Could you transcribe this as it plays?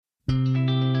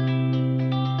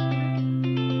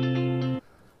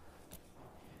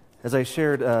As I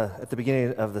shared at the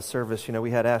beginning of the service, we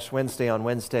had Ash Wednesday on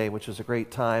Wednesday, which was a great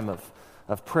time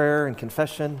of prayer and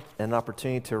confession and an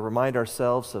opportunity to remind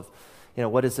ourselves of,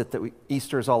 what is it that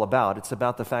Easter is all about. It's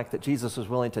about the fact that Jesus was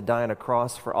willing to die on a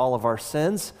cross for all of our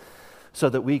sins so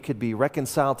that we could be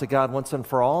reconciled to God once and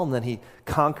for all, and then he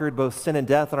conquered both sin and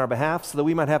death on our behalf so that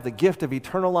we might have the gift of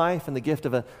eternal life and the gift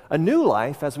of a new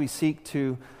life as we seek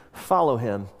to follow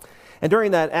him. And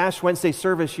during that Ash Wednesday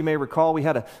service, you may recall, we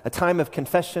had a time of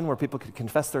confession where people could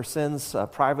confess their sins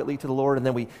privately to the Lord, and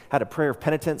then we had a prayer of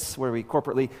penitence where we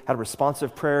corporately had a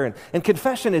responsive prayer. And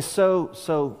confession is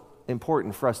so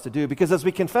important for us to do, because as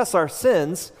we confess our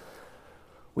sins,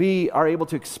 we are able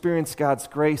to experience God's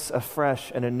grace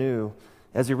afresh and anew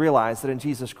as we realize that in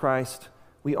Jesus Christ,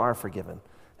 we are forgiven.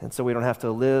 And so we don't have to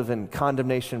live in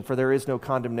condemnation, for there is no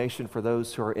condemnation for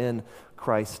those who are in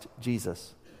Christ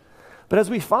Jesus. But as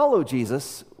we follow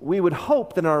Jesus, we would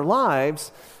hope that in our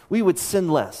lives, we would sin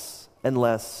less and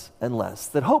less and less.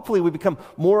 That hopefully we become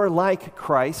more like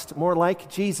Christ, more like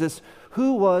Jesus,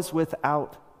 who was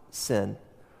without sin.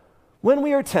 When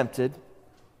we are tempted,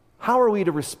 how are we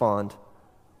to respond?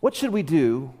 What should we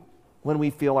do when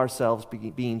we feel ourselves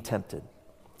being tempted?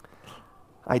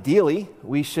 Ideally,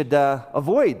 we should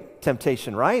avoid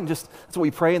temptation, right? And that's what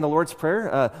we pray in the Lord's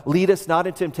Prayer. Lead us not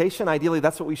into temptation. Ideally,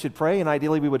 that's what we should pray, and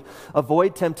ideally we would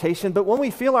avoid temptation. But when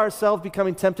we feel ourselves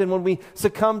becoming tempted, when we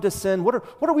succumb to sin, what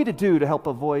are we to do to help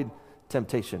avoid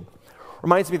temptation?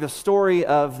 Reminds me of the story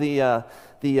of the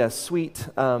sweet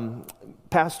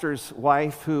pastor's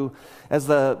wife who, as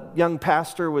the young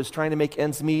pastor was trying to make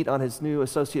ends meet on his new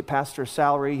associate pastor's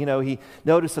salary, he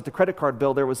noticed that the credit card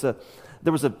bill, there was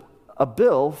a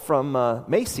bill from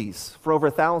Macy's for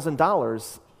over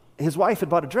 $1,000. His wife had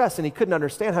bought a dress, and he couldn't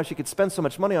understand how she could spend so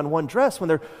much money on one dress when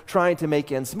they're trying to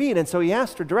make ends meet. And so he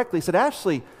asked her directly, he said,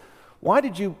 "Ashley, why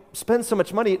did you spend so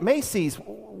much money at Macy's?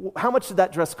 How much did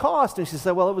that dress cost?" And she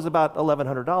said, "Well, it was about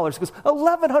 $1,100. He goes,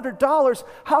 "$1,100?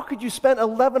 How could you spend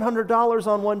 $1,100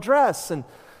 on one dress?" And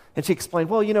she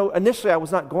explained, "Well, initially I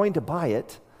was not going to buy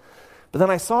it, but then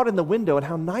I saw it in the window and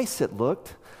how nice it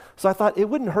looked. So I thought it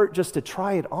wouldn't hurt just to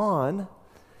try it on.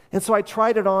 And so I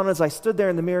tried it on. As I stood there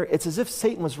in the mirror, it's as if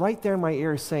Satan was right there in my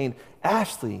ear saying,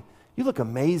 'Ashley, you look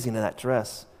amazing in that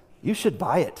dress. You should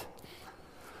buy it.'"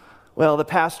 Well, the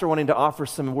pastor, wanting to offer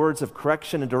some words of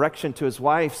correction and direction to his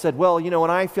wife, said, "Well, when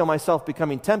I feel myself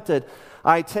becoming tempted,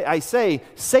 I say,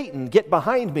 'Satan, get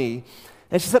behind me.'"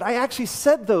 And she said, "I actually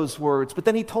said those words, but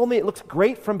then he told me it looked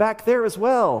great from back there as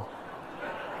well."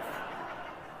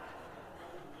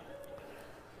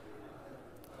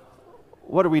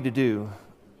 What are we to do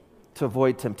to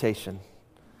avoid temptation,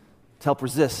 to help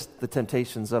resist the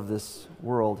temptations of this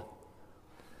world?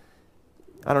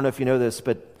 I don't know if you know this,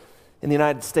 but in the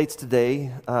United States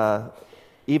today,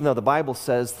 even though the Bible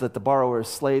says that the borrower is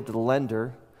slave to the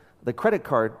lender, the credit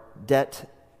card debt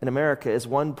in America is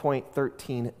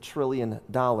 $1.13 trillion,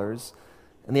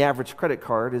 and the average credit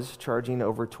card is charging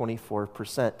over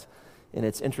 24% in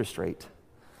its interest rate.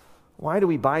 Why do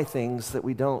we buy things that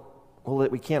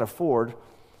that we can't afford,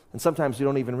 and sometimes we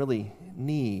don't even really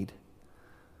need?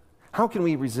 How can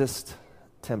we resist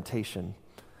temptation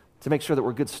to make sure that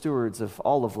we're good stewards of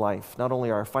all of life, not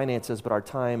only our finances, but our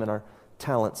time and our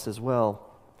talents as well?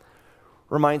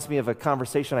 Reminds me of a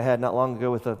conversation I had not long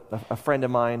ago with a friend of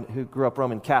mine who grew up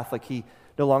Roman Catholic. He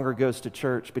no longer goes to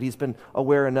church, but he's been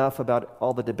aware enough about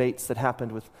all the debates that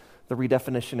happened with the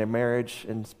redefinition of marriage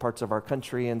in parts of our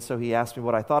country, and so he asked me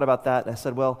what I thought about that, and I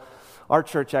said, well, our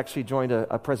church actually joined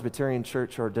a Presbyterian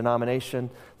church or denomination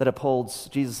that upholds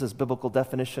Jesus' biblical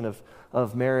definition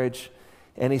of marriage.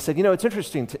 And he said, it's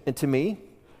interesting to me,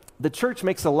 the church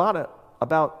makes a lot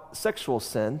about sexual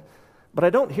sin, but I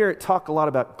don't hear it talk a lot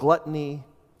about gluttony,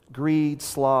 greed,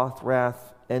 sloth,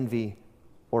 wrath, envy,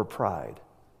 or pride.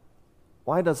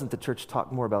 Why doesn't the church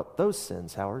talk more about those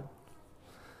sins, Howard?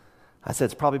 I said,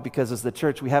 it's probably because as the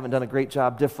church, we haven't done a great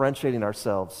job differentiating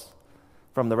ourselves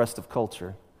from the rest of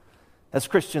culture. As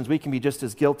Christians, we can be just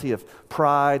as guilty of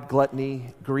pride,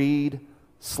 gluttony, greed,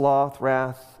 sloth,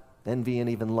 wrath, envy, and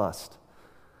even lust.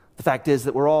 The fact is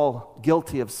that we're all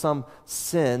guilty of some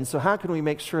sin, so how can we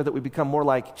make sure that we become more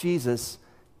like Jesus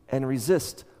and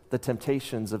resist the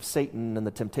temptations of Satan and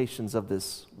the temptations of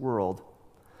this world?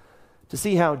 To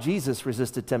see how Jesus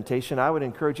resisted temptation, I would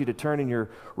encourage you to turn in your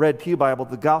red pew Bible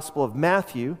to the Gospel of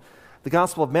Matthew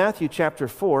chapter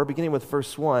 4, beginning with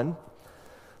verse 1.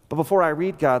 But before I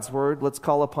read God's word, let's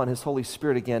call upon his Holy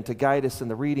Spirit again to guide us in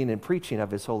the reading and preaching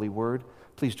of his holy word.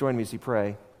 Please join me as we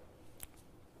pray.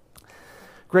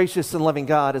 Gracious and loving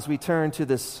God, as we turn to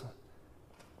this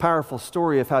powerful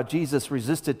story of how Jesus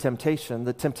resisted temptation,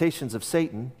 the temptations of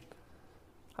Satan,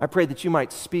 I pray that you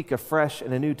might speak afresh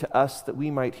and anew to us, that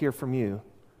we might hear from you,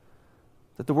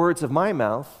 that the words of my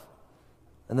mouth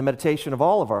and the meditation of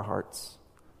all of our hearts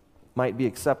might be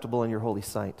acceptable in your holy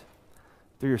sight.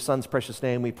 Through your Son's precious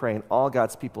name we pray, and all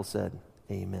God's people said,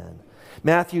 amen.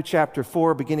 Matthew chapter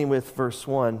 4, beginning with verse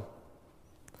 1.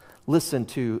 Listen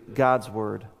to God's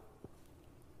word.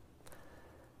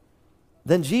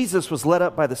 Then Jesus was led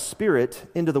up by the Spirit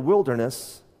into the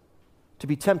wilderness to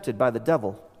be tempted by the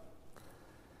devil.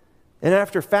 And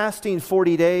after fasting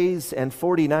 40 days and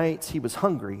 40 nights, he was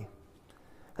hungry.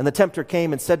 And the tempter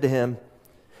came and said to him,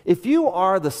 "If you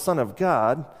are the Son of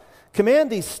God, command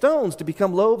these stones to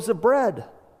become loaves of bread."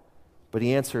 But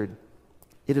he answered,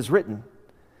 "It is written,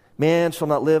 man shall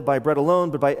not live by bread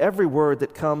alone, but by every word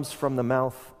that comes from the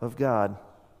mouth of God."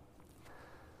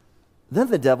 Then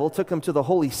the devil took him to the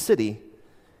holy city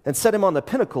and set him on the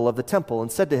pinnacle of the temple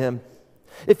and said to him,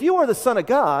 "If you are the Son of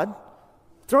God,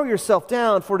 throw yourself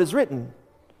down, for it is written,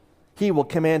 he will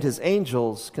command his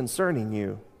angels concerning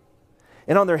you.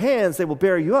 And on their hands they will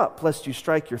bear you up, lest you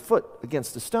strike your foot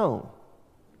against a stone."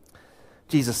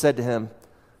 Jesus said to him,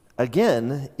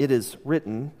 "Again it is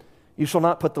written, you shall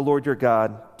not put the Lord your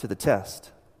God to the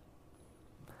test."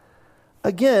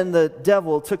 Again the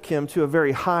devil took him to a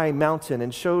very high mountain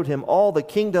and showed him all the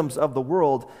kingdoms of the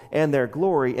world and their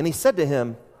glory. And he said to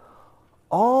him,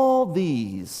 "All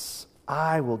these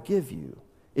I will give you,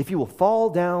 if you will fall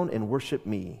down and worship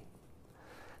me."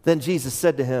 Then Jesus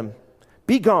said to him,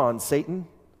 "Be gone, Satan,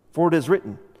 for it is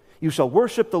written, you shall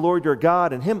worship the Lord your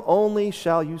God, and him only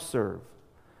shall you serve."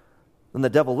 Then the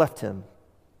devil left him,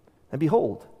 and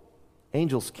behold,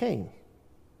 angels came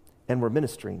and were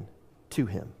ministering to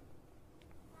him.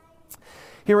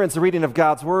 Here ends the reading of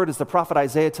God's word. As the prophet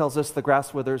Isaiah tells us, the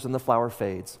grass withers and the flower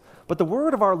fades, but the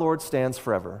word of our Lord stands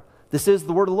forever. This is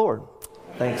the word of the Lord.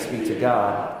 Thanks be to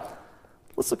God.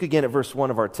 Let's look again at verse 1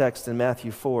 of our text in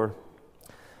Matthew 4.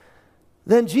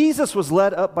 Then Jesus was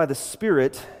led up by the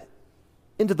Spirit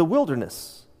into the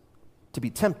wilderness to be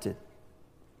tempted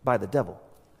by the devil.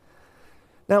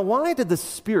 Now, why did the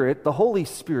Spirit, the Holy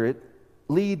Spirit,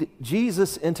 lead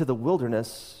Jesus into the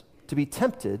wilderness to be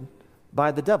tempted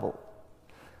by the devil?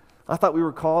 I thought we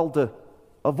were called to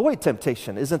avoid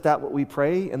temptation. Isn't that what we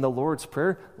pray in the Lord's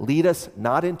Prayer? Lead us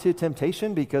not into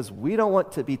temptation, because we don't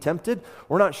want to be tempted.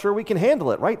 We're not sure we can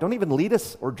handle it, right? Don't even lead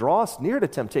us or draw us near to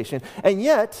temptation. And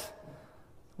yet,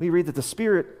 we read that the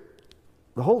Spirit,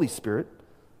 the Holy Spirit,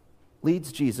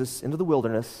 leads Jesus into the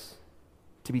wilderness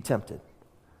to be tempted.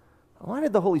 Why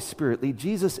did the Holy Spirit lead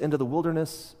Jesus into the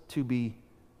wilderness to be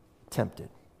tempted?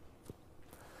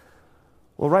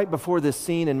 Well, right before this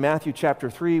scene in Matthew chapter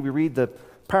 3, we read the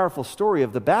powerful story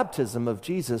of the baptism of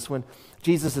Jesus. When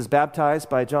Jesus is baptized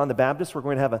by John the Baptist, we're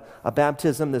going to have a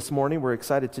baptism this morning. We're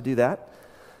excited to do that.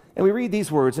 And we read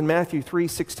these words in Matthew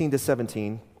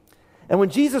 3:16-17. "And when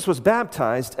Jesus was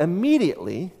baptized,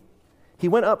 immediately he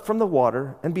went up from the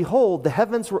water, and behold, the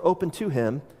heavens were opened to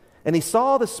him, and he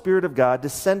saw the Spirit of God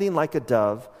descending like a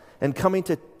dove and coming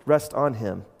to rest on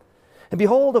him. And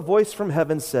behold, a voice from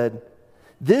heaven said,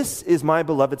 'This is my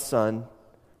beloved Son,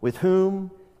 with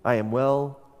whom I am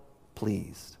well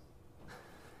pleased.'"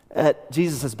 At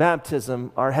Jesus'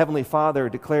 baptism, our Heavenly Father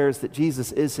declares that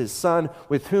Jesus is his Son,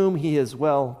 with whom he is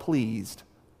well pleased.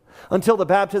 Until the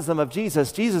baptism of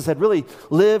Jesus, Jesus had really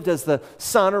lived as the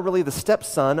son, or really the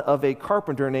stepson, of a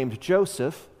carpenter named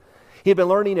Joseph. He had been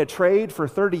learning a trade for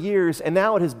 30 years, and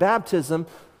now at his baptism,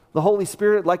 the Holy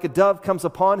Spirit, like a dove, comes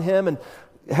upon him, and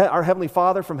our Heavenly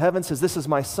Father from heaven says, "This is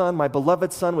my Son, my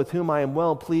beloved Son, with whom I am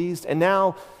well pleased." And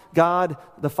now God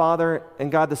the Father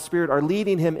and God the Spirit are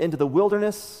leading him into the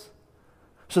wilderness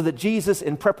so that Jesus,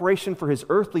 in preparation for his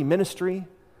earthly ministry,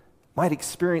 might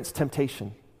experience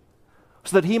temptation,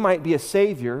 so that he might be a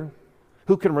Savior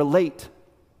who can relate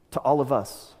to all of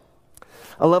us.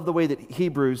 I love the way that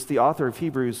Hebrews, the author of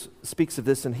Hebrews, speaks of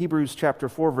this. In Hebrews chapter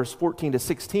 4, verse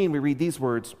 14-16, we read these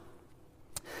words,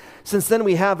 "Since then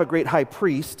we have a great high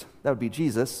priest," that would be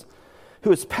Jesus, "who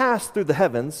has passed through the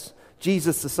heavens,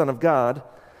 Jesus the Son of God,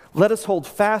 let us hold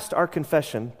fast our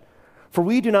confession, for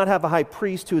we do not have a high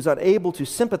priest who is unable to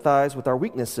sympathize with our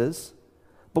weaknesses,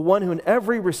 but one who in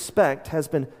every respect has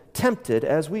been tempted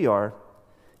as we are,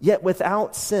 yet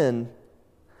without sin.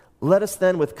 Let us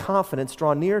then with confidence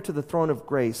draw near to the throne of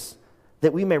grace,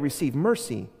 that we may receive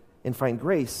mercy and find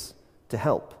grace to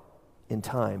help in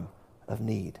time of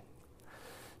need."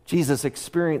 Jesus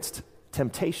experienced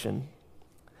temptation,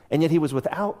 and yet he was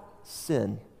without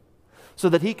sin, so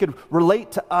that he could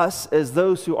relate to us as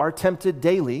those who are tempted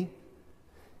daily,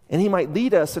 and he might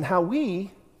lead us in how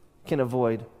we can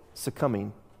avoid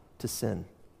succumbing to sin.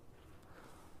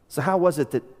 So how was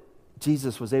it that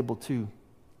Jesus was able to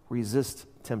resist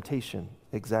temptation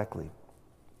exactly?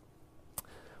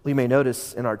 We may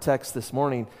notice in our text this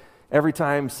morning, every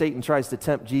time Satan tries to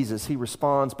tempt Jesus, he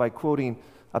responds by quoting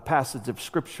a passage of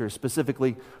Scripture,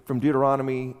 specifically from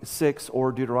Deuteronomy 6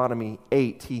 or Deuteronomy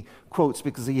 8. He quotes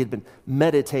because he had been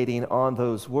meditating on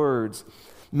those words,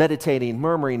 meditating,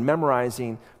 murmuring,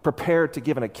 memorizing, prepared to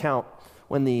give an account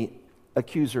when the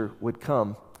accuser would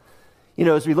come. You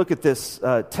know, as we look at this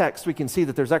text, we can see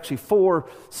that there's actually 4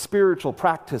 spiritual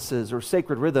practices or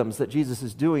sacred rhythms that Jesus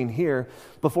is doing here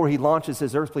before he launches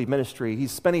his earthly ministry.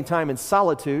 He's spending time in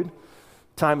solitude,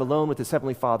 time alone with his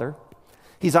heavenly Father.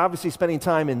 He's obviously spending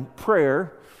time in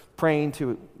prayer, praying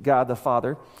to God the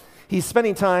Father. He's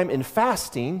spending time in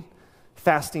fasting,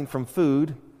 fasting from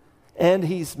food, and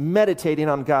he's meditating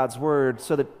on God's word,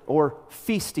 or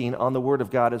feasting on the word of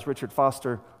God, as Richard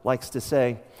Foster likes to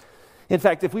say. In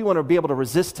fact, if we want to be able to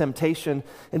resist temptation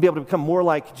and be able to become more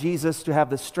like Jesus, to have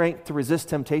the strength to resist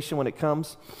temptation when it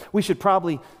comes, we should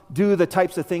probably do the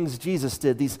types of things Jesus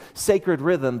did, these sacred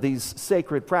rhythm, these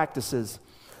sacred practices.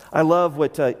 I love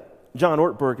what John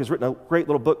Ortberg has written, a great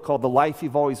little book called The Life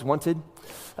You've Always Wanted.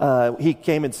 He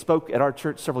came and spoke at our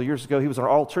church several years ago. He was our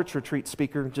all-church retreat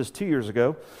speaker just 2 years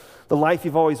ago. The Life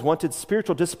You've Always Wanted,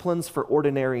 Spiritual Disciplines for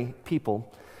Ordinary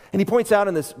People. And he points out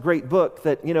in this great book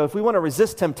that, you know, if we want to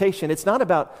resist temptation, it's not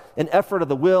about an effort of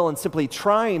the will and simply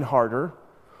trying harder.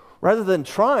 Rather than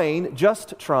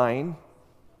just trying,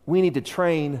 we need to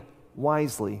train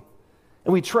wisely.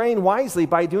 And we train wisely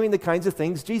by doing the kinds of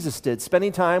things Jesus did,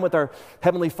 spending time with our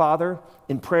Heavenly Father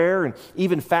in prayer and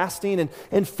even fasting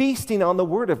and feasting on the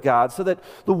Word of God, so that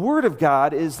the Word of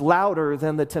God is louder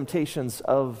than the temptations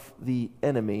of the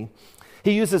enemy.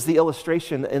 He uses the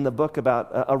illustration in the book about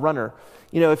a runner.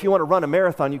 You know, if you want to run a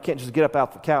marathon, you can't just get up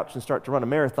off the couch and start to run a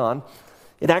marathon.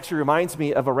 It actually reminds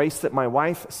me of a race that my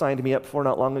wife signed me up for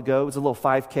not long ago. It was a little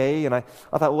 5K, and I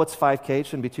thought, well, what's 5K? It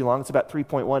shouldn't be too long. It's about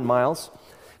 3.1 miles.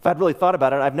 If I'd really thought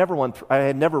about it, I had never run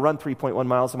 3.1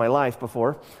 miles in my life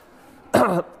before.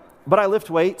 But I lift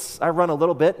weights. I run a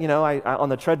little bit, you know, on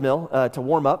the treadmill to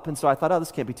warm up. And so I thought, oh,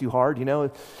 this can't be too hard, you know.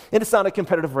 And it's not a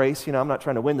competitive race. You know, I'm not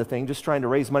trying to win the thing, just trying to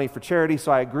raise money for charity.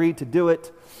 So I agreed to do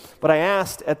it. But I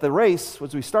asked at the race,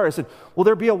 as we started, I said, will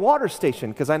there be a water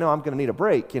station? Because I know I'm going to need a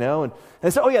break, you know. And they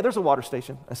said, oh, yeah, there's a water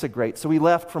station. I said, great. So we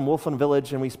left from Wolfland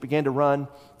Village, and we began to run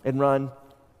and run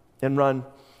and run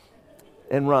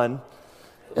and run.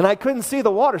 And I couldn't see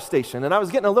the water station, and I was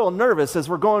getting a little nervous as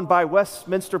we're going by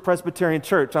Westminster Presbyterian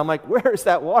Church. I'm like, where's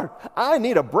that water? I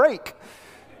need a break.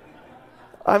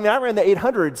 I mean, I ran the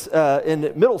 800s in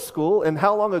middle school, and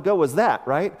how long ago was that,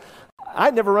 right?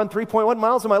 I'd never run 3.1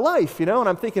 miles in my life, you know, and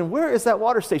I'm thinking, where is that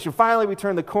water station? Finally, we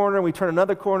turn the corner, and we turn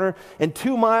another corner, and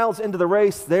 2 miles into the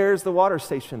race, there's the water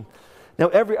station. Now,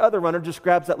 every other runner just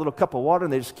grabs that little cup of water,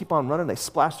 and they just keep on running. They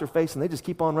splash their face, and they just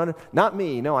keep on running. Not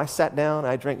me. No, I sat down.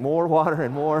 I drank more water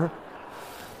and more.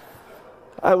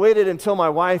 I waited until my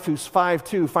wife, who's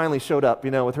 5'2", finally showed up, you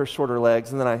know, with her shorter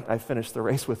legs, and then I finished the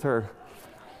race with her.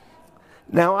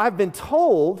 Now, I've been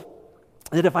told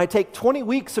that if I take 20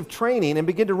 weeks of training and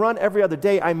begin to run every other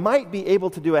day, I might be able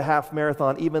to do a half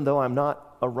marathon, even though I'm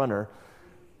not a runner.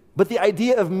 But the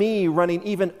idea of me running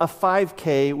even a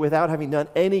 5K without having done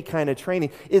any kind of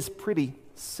training is pretty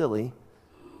silly.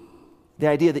 The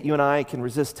idea that you and I can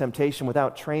resist temptation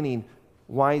without training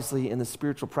wisely in the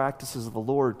spiritual practices of the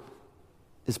Lord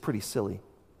is pretty silly.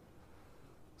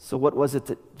 So what was it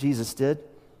that Jesus did?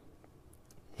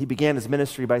 He began his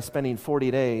ministry by spending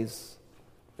 40 days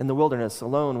in the wilderness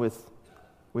alone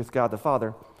with God the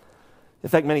Father. In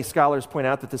fact, many scholars point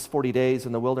out that this 40 days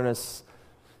in the wilderness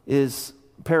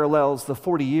parallels the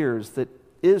 40 years that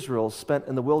Israel spent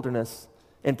in the wilderness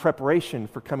in preparation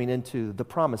for coming into the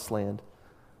promised land,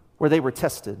 where they were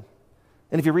tested.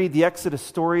 And if you read the Exodus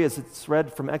story as it's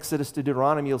read from Exodus to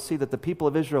Deuteronomy, you'll see that the people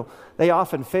of Israel, they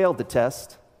often failed the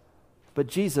test, but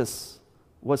Jesus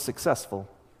was successful.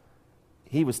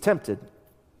 He was tempted,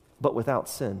 but without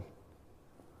sin.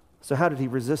 So how did he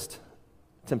resist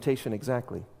temptation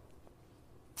exactly?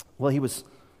 Well, he was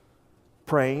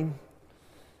praying.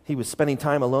 He was spending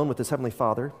time alone with his Heavenly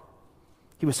Father.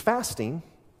 He was fasting,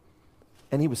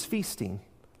 and he was feasting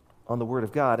on the Word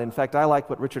of God. In fact, I like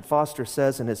what Richard Foster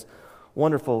says in his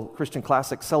wonderful Christian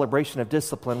classic, Celebration of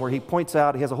Discipline, where he points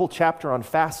out, he has a whole chapter on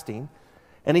fasting,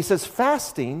 and he says,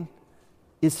 fasting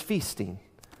is feasting.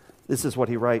 This is what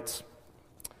he writes.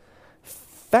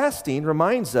 Fasting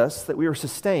reminds us that we are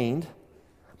sustained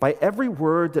by every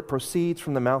word that proceeds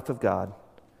from the mouth of God.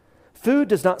 Food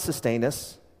does not sustain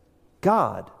us.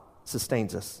 God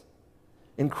sustains us.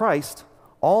 In Christ,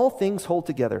 all things hold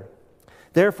together.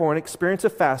 Therefore, in experience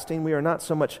of fasting, we are not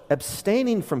so much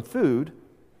abstaining from food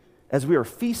as we are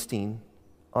feasting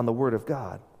on the Word of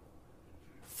God.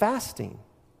 Fasting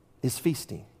is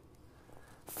feasting.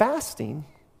 Fasting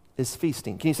is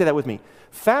feasting. Can you say that with me?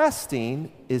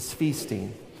 Fasting is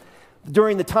feasting.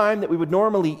 During the time that we would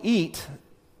normally eat,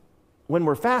 when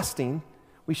we're fasting,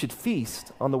 we should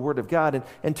feast on the Word of God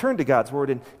and turn to God's Word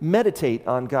and meditate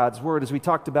on God's Word. As we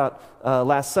talked about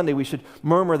last Sunday, we should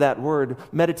murmur that Word,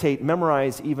 meditate,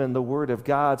 memorize even the Word of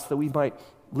God so that we might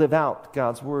live out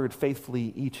God's Word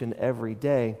faithfully each and every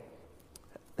day.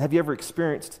 Have you ever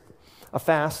experienced a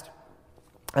fast?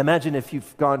 I imagine if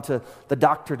you've gone to the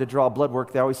doctor to draw blood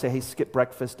work, they always say, hey, skip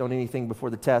breakfast, don't eat anything before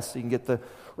the test so you can get the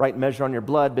right measure on your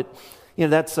blood. But,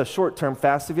 that's a short-term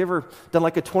fast. Have you ever done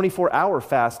like a 24-hour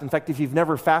fast? In fact, if you've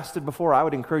never fasted before, I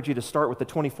would encourage you to start with the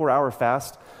 24-hour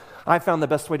fast. I found the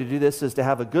best way to do this is to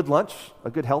have a good lunch, a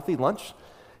good healthy lunch,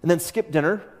 and then skip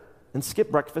dinner and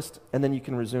skip breakfast, and then you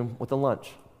can resume with a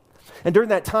lunch. And during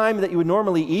that time that you would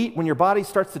normally eat, when your body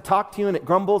starts to talk to you and it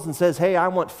grumbles and says, hey, I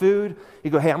want food,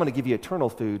 you go, hey, I'm going to give you eternal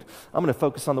food. I'm going to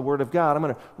focus on the Word of God. I'm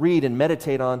going to read and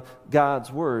meditate on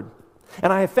God's Word.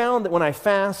 And I have found that when I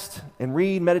fast and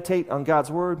read, meditate on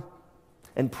God's Word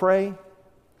and pray,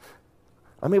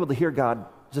 I'm able to hear God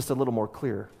just a little more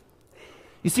clear.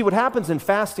 You see, what happens in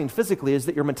fasting physically is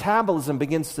that your metabolism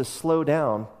begins to slow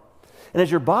down. And as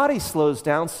your body slows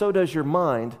down, so does your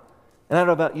mind. And I don't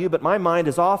know about you, but my mind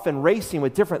is often racing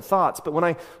with different thoughts. But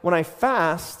when I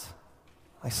fast,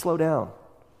 I slow down.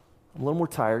 I'm a little more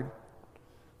tired,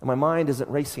 and my mind isn't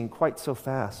racing quite so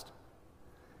fast.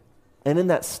 And in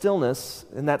that stillness,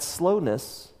 in that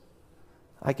slowness,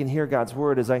 I can hear God's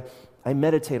Word as I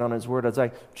meditate on His Word, as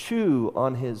I chew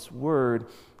on His Word,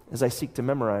 as I seek to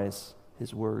memorize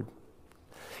His Word.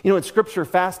 In Scripture,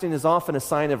 fasting is often a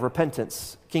sign of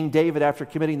repentance. King David, after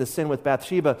committing the sin with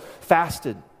Bathsheba,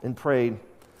 fasted and prayed.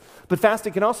 But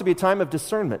fasting can also be a time of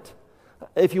discernment.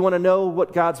 If you want to know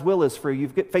what God's will is for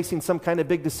you, you're facing some kind of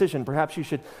big decision, perhaps you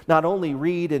should not only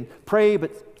read and pray,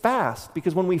 but fast.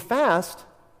 Because when we fast,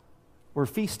 we're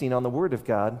feasting on the Word of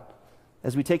God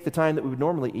as we take the time that we would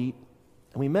normally eat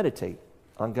and we meditate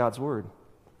on God's Word.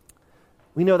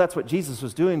 We know that's what Jesus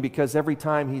was doing because every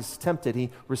time He's tempted,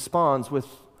 He responds with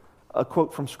a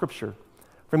quote from Scripture,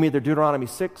 from either Deuteronomy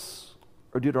 6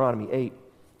 or Deuteronomy 8.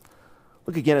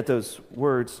 Look again at those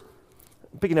words,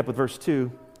 picking up with verse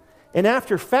 2. And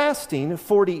after fasting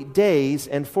 40 days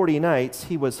and 40 nights,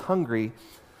 He was hungry.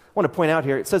 I want to point out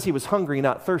here, it says He was hungry,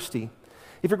 not thirsty.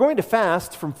 If you're going to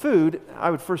fast from food,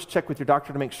 I would first check with your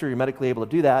doctor to make sure you're medically able to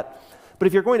do that. But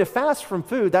if you're going to fast from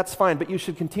food, that's fine, but you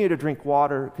should continue to drink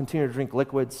water, continue to drink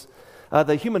liquids.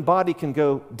 The human body can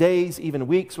go days, even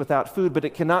weeks without food, but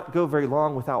it cannot go very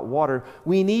long without water.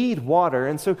 We need water.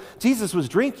 And so Jesus was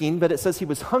drinking, but it says He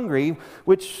was hungry,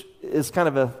 which is kind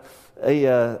of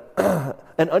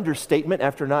an understatement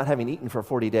after not having eaten for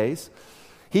 40 days.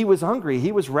 He was hungry.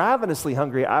 He was ravenously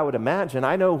hungry, I would imagine.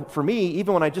 I know for me,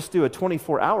 even when I just do a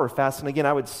 24-hour fast, and again,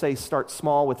 I would say start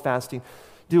small with fasting,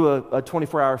 do a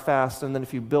 24-hour fast, and then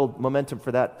if you build momentum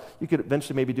for that, you could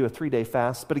eventually maybe do a 3-day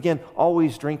fast. But again,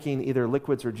 always drinking either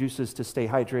liquids or juices to stay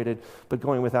hydrated, but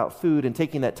going without food and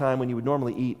taking that time when you would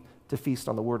normally eat to feast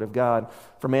on the Word of God.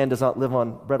 For man does not live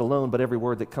on bread alone, but every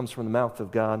word that comes from the mouth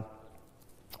of God.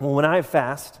 Well, when I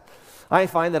fast, I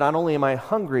find that not only am I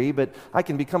hungry, but I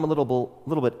can become a little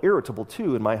bit irritable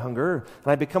too in my hunger,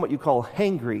 and I become what you call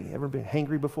hangry. Ever been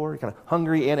hangry before? You're kind of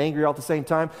hungry and angry all at the same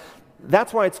time.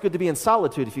 That's why it's good to be in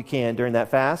solitude if you can during that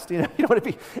fast. You don't want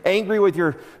to be angry with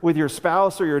your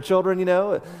spouse or your children.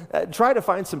 Try to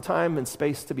find some time and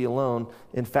space to be alone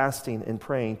in fasting and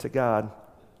praying to God.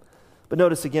 But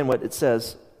notice again what it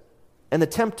says. And the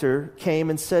tempter came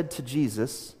and said to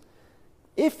Jesus,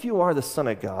 "If you are the Son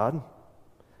of God,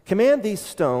 command these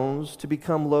stones to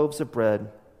become loaves of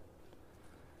bread."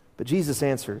 But Jesus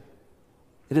answered,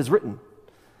 "It is written,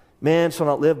 man shall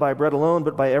not live by bread alone,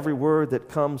 but by every word that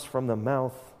comes from the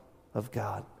mouth of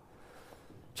God."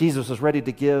 Jesus was ready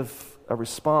to give a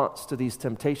response to these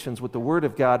temptations with the Word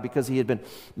of God because He had been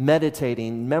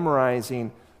meditating,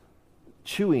 memorizing,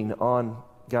 chewing on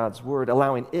God's Word,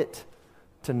 allowing it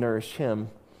to nourish Him.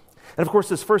 And of course,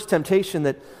 this first temptation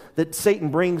that Satan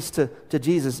brings to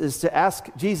Jesus is to ask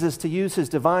Jesus to use His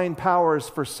divine powers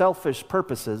for selfish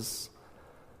purposes.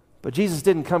 But Jesus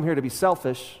didn't come here to be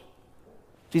selfish.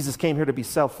 Jesus came here to be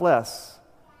selfless,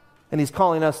 and He's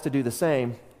calling us to do the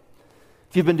same.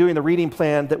 If you've been doing the reading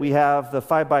plan that we have, the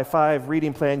 5x5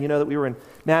 reading plan, you know that we were in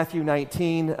Matthew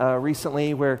 19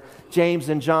 recently, where James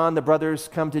and John, the brothers,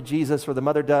 come to Jesus, or the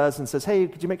mother does, and says, "Hey,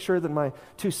 could you make sure that my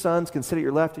 2 sons can sit at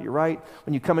your left, at your right,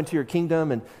 when you come into your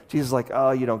kingdom?" And Jesus is like,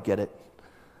 "Oh, you don't get it.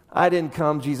 I didn't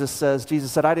come," Jesus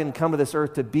said, "I didn't come to this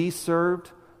earth to be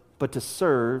served, but to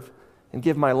serve and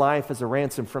give my life as a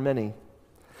ransom for many.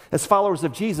 As followers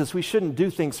of Jesus, we shouldn't do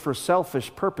things for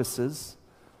selfish purposes.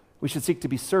 We should seek to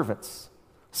be servants,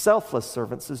 selfless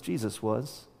servants as Jesus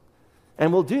was.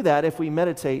 And we'll do that if we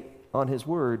meditate on his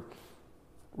word,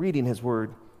 reading his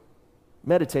word,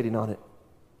 meditating on it,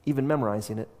 even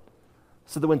memorizing it,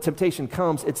 so that when temptation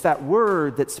comes, it's that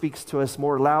word that speaks to us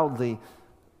more loudly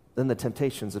than the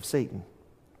temptations of Satan.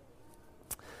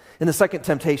 In the second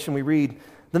temptation, we read,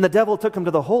 "Then the devil took him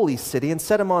to the holy city and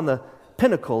set him on the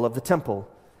pinnacle of the temple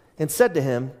and said to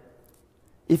him,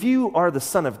 'If you are the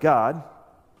Son of God,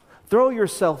 throw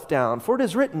yourself down, for it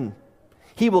is written,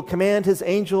 he will command his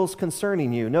angels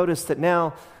concerning you.'" Notice that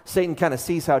now Satan kind of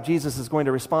sees how Jesus is going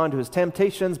to respond to his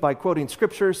temptations by quoting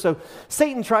Scripture. So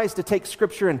Satan tries to take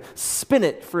Scripture and spin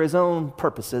it for his own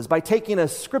purposes by taking a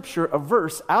Scripture, a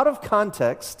verse, out of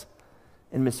context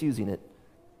and misusing it,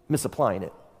 misapplying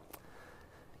it.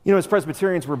 You know, as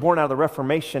Presbyterians, were born out of the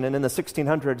Reformation, and in the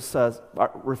 1600s,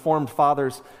 our Reformed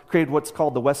fathers created what's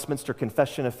called the Westminster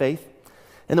Confession of Faith.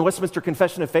 In the Westminster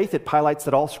Confession of Faith, it highlights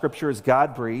that all Scripture is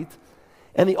God-breathed.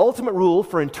 And the ultimate rule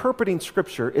for interpreting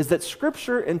Scripture is that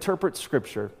Scripture interprets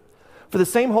Scripture. For the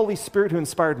same Holy Spirit who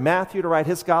inspired Matthew to write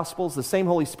his Gospels, the same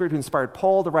Holy Spirit who inspired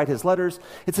Paul to write his letters,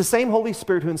 it's the same Holy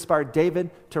Spirit who inspired David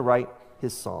to write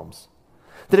his Psalms.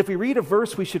 That if we read a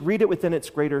verse, we should read it within its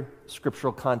greater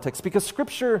scriptural context, because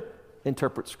Scripture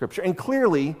interprets Scripture. And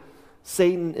clearly,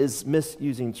 Satan is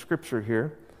misusing Scripture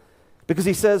here, because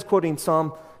he says, quoting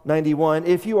Psalm 91,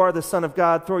 "If you are the Son of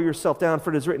God, throw yourself down,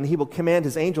 for it is written, he will command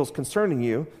his angels concerning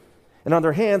you, and on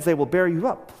their hands they will bear you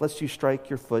up, lest you strike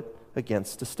your foot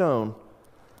against a stone."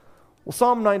 Well,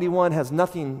 Psalm 91 has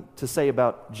nothing to say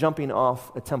about jumping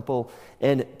off a temple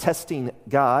and testing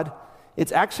God.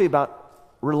 It's actually about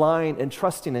relying and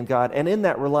trusting in God, and in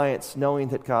that reliance, knowing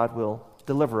that God will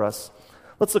deliver us.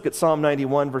 Let's look at Psalm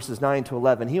 91, verses 9 to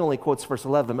 11. He only quotes verse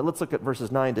 11, but let's look at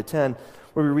verses 9 to 10,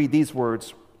 where we read these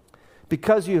words.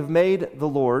 "Because you have made the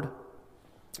Lord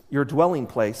your dwelling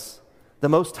place, the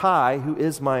Most High, who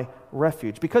is my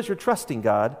refuge. Because you're trusting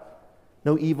God,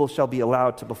 no evil shall be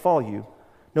allowed to befall you,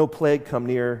 no plague come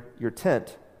near your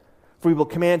tent. For he will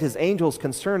command his angels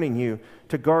concerning you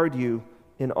to guard you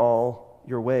in all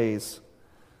your ways."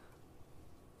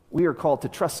 We are called to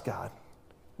trust God,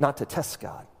 not to test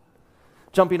God.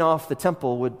 Jumping off the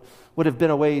temple would have been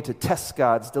a way to test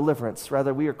God's deliverance.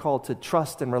 Rather, we are called to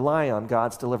trust and rely on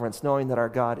God's deliverance, knowing that our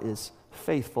God is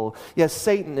faithful. Yes,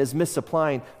 Satan is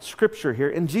misapplying Scripture here,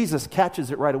 and Jesus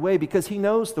catches it right away because he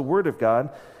knows the Word of God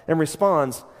and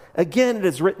responds, "Again it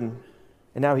is written,"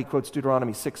 and now he quotes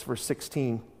Deuteronomy 6, verse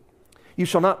 16, "You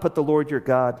shall not put the Lord your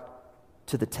God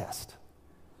to the test."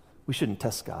 We shouldn't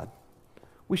test God.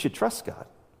 We should trust God,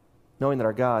 knowing that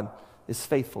our God is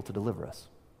faithful to deliver us.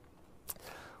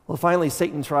 Well, finally,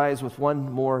 Satan tries with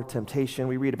one more temptation.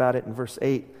 We read about it in verse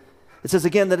 8. It says,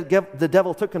 "Again, that the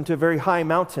devil took him to a very high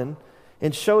mountain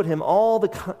and showed him all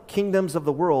the kingdoms of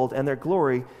the world and their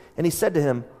glory. And he said to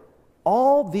him,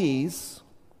 'All these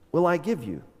will I give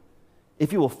you,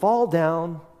 if you will fall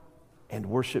down and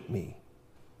worship me.'"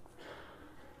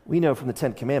 We know from the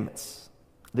Ten Commandments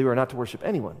that we are not to worship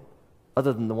anyone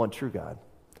other than the one true God.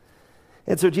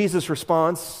 And so Jesus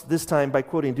responds, this time by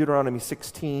quoting Deuteronomy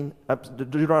 6,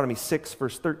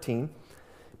 verse 13.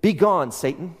 "Be gone,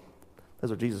 Satan."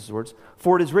 Those are Jesus' words.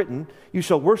 "For it is written, you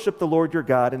shall worship the Lord your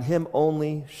God, and him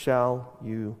only shall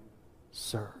you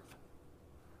serve."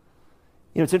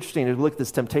 You know, it's interesting to look at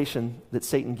this temptation that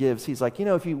Satan gives. He's like,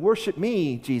 if you worship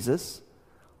me, Jesus,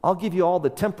 I'll give you all the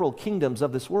temporal kingdoms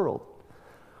of this world,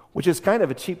 which is kind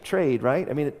of a cheap trade, right?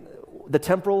 I mean, the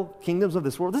temporal kingdoms of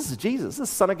this world, this is Jesus, this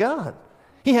is the Son of God.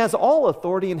 He has all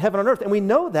authority in heaven and earth, and we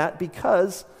know that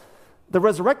because the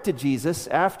resurrected Jesus,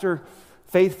 after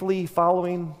faithfully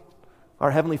following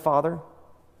our Heavenly Father,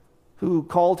 who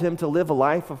called him to live a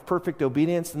life of perfect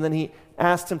obedience, and then he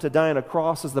asked him to die on a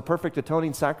cross as the perfect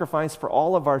atoning sacrifice for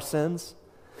all of our sins.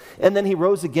 And then he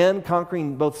rose again,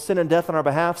 conquering both sin and death on our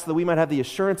behalf, so that we might have the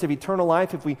assurance of eternal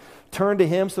life if we turn to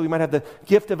him, so we might have the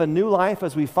gift of a new life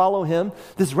as we follow him.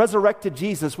 This resurrected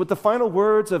Jesus, with the final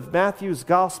words of Matthew's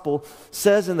gospel,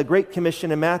 says in the Great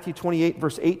Commission in Matthew 28,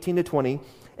 verse 18 to 20,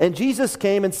 "And Jesus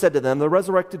came and said to them," the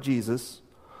resurrected Jesus,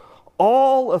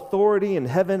 "All authority in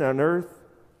heaven and on earth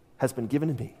has been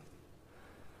given to me."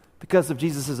 Because of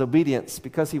Jesus' obedience,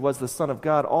 because he was the Son of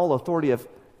God, all authority of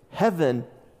heaven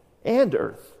and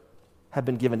earth have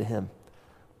been given to him.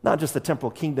 Not just the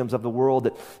temporal kingdoms of the world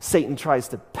that Satan tries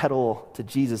to peddle to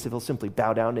Jesus if he'll simply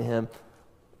bow down to him.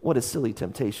 What a silly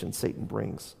temptation Satan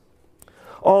brings.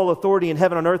 All authority in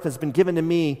heaven and earth has been given to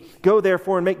me. Go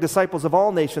therefore and make disciples of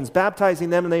all nations, baptizing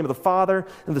them in the name of the Father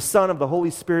and the Son and of the Holy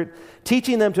Spirit,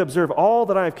 teaching them to observe all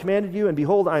that I have commanded you, and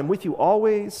behold, I am with you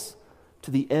always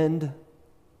to the end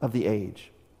of the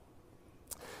age.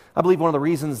 I believe one of the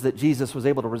reasons that Jesus was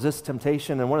able to resist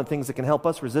temptation, and one of the things that can help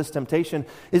us resist temptation,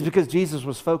 is because Jesus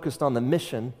was focused on the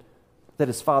mission that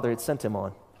his Father had sent him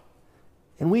on.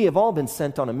 And we have all been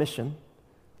sent on a mission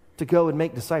to go and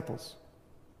make disciples.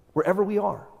 Wherever we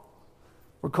are,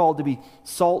 we're called to be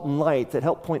salt and light that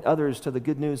help point others to the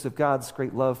good news of God's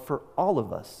great love for all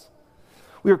of us.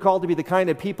 We are called to be the kind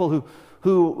of people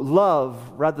who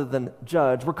love rather than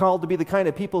judge. We're called to be the kind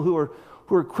of people who are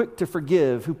quick to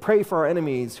forgive, who pray for our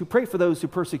enemies, who pray for those who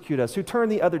persecute us, who turn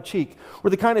the other cheek. We're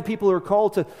the kind of people who are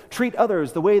called to treat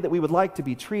others the way that we would like to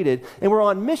be treated. And we're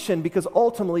on mission because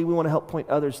ultimately we want to help point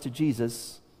others to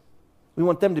Jesus. We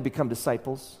want them to become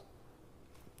disciples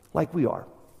like we are.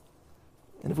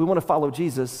 And if we want to follow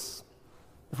Jesus,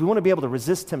 if we want to be able to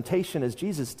resist temptation as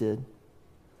Jesus did,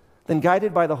 then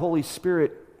guided by the Holy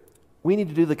Spirit, we need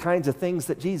to do the kinds of things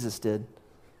that Jesus did.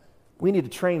 We need to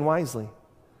train wisely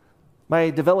by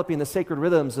developing the sacred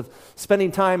rhythms of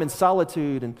spending time in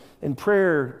solitude and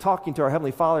prayer, talking to our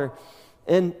Heavenly Father,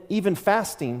 and even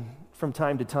fasting from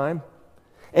time to time.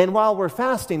 And while we're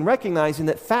fasting, recognizing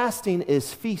that fasting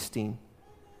is feasting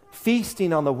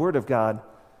on the Word of God,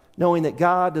 knowing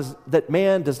that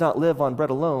man does not live on bread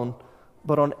alone,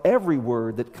 but on every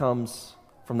word that comes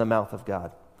from the mouth of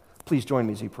God. Please join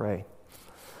me as we pray.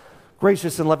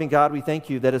 Gracious and loving God, we thank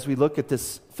you that as we look at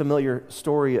this familiar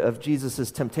story of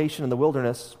Jesus' temptation in the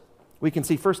wilderness, we can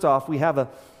see, first off, we have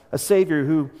a Savior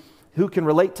who can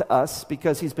relate to us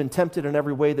because he's been tempted in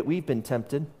every way that we've been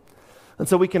tempted. And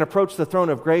so we can approach the throne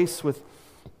of grace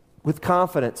with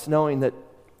confidence, knowing that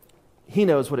he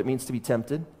knows what it means to be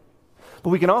tempted. But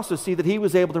we can also see that he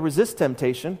was able to resist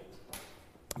temptation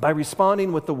by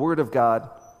responding with the Word of God,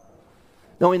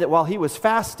 knowing that while he was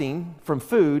fasting from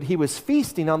food, he was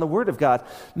feasting on the Word of God,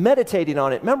 meditating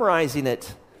on it, memorizing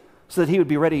it, so that he would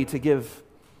be ready to give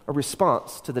a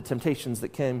response to the temptations that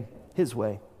came his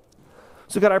way.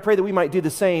 So God, I pray that we might do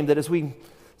the same, that as we,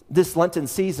 this Lenten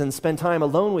season, spend time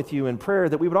alone with you in prayer,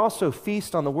 that we would also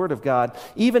feast on the Word of God,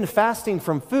 even fasting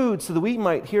from food, so that we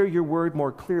might hear your Word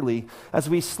more clearly as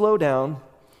we slow down,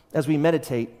 as we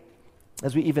meditate,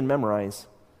 as we even memorize,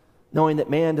 knowing that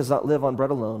man does not live on bread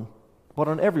alone, but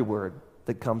on every word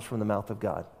that comes from the mouth of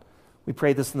God. We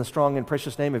pray this in the strong and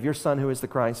precious name of your Son, who is the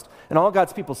Christ. And all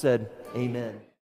God's people said, amen.